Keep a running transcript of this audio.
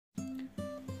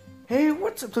Hey,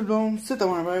 what's up tout le monde, c'est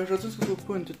Humbert. Aujourd'hui, on se retrouve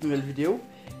pour une toute nouvelle vidéo.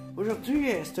 Aujourd'hui,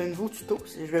 c'est un nouveau tuto.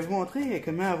 Je vais vous montrer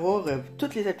comment avoir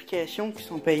toutes les applications qui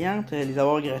sont payantes, les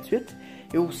avoir gratuites.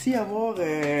 Et aussi avoir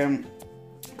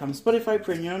comme Spotify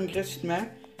Premium gratuitement.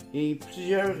 Et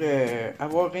plusieurs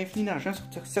avoir infini d'argent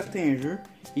sur certains jeux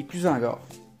et plus encore.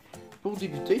 Pour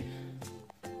débuter,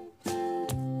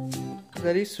 vous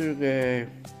allez sur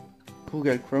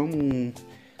Google Chrome ou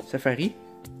Safari.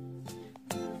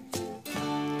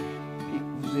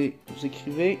 Vous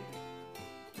écrivez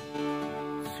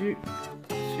Tuto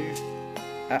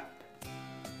Tutuapp.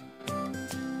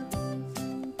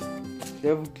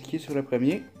 Là, vous cliquez sur le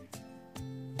premier.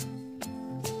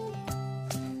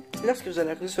 Lorsque vous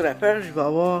allez arriver sur la page, il va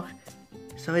avoir,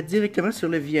 ça va être directement sur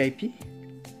le VIP.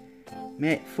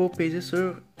 Mais il faut peser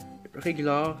sur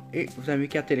Regular et vous avez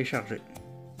qu'à télécharger.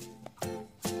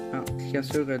 En cliquant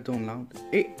sur Download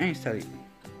et installer.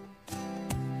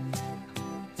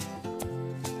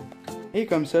 Et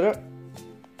comme ça là,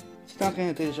 c'est en train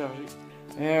de télécharger.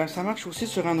 Ça marche aussi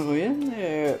sur Android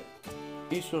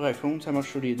et sur iPhone, ça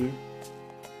marche sur les deux.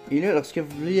 Et là, lorsque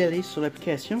vous voulez aller sur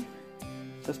l'application,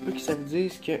 ça se peut que ça vous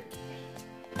dise que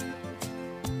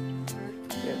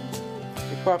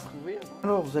c'est pas approuvé.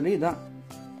 Alors vous allez dans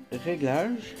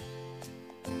Réglages.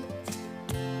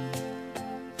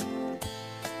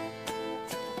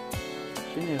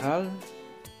 Général.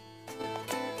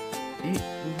 Et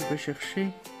vous recherchez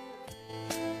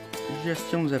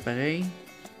Gestion des appareils.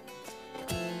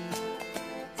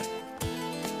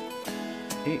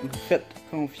 Et vous faites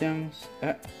confiance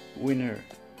à Winner.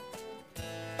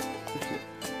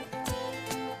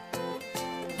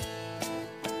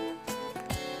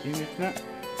 Et maintenant,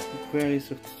 vous pouvez aller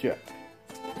sur Tutuapp.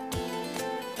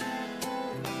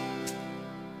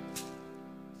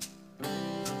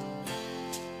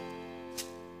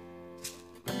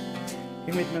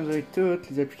 Et maintenant, vous avez toutes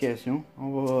les applications.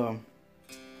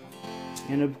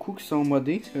 Il y en a beaucoup qui sont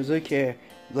modés, ça veut dire que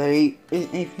vous avez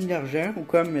infini d'argent, ou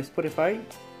comme Spotify,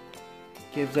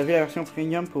 que vous avez la version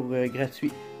premium pour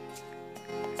gratuit.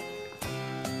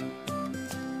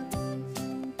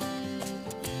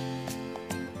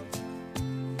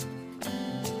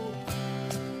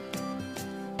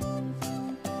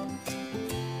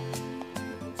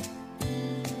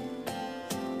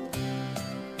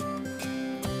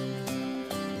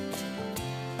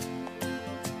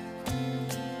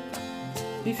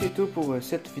 Et c'est tout pour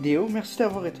cette vidéo. Merci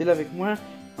d'avoir été là avec moi.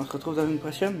 On se retrouve dans une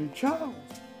prochaine. Ciao!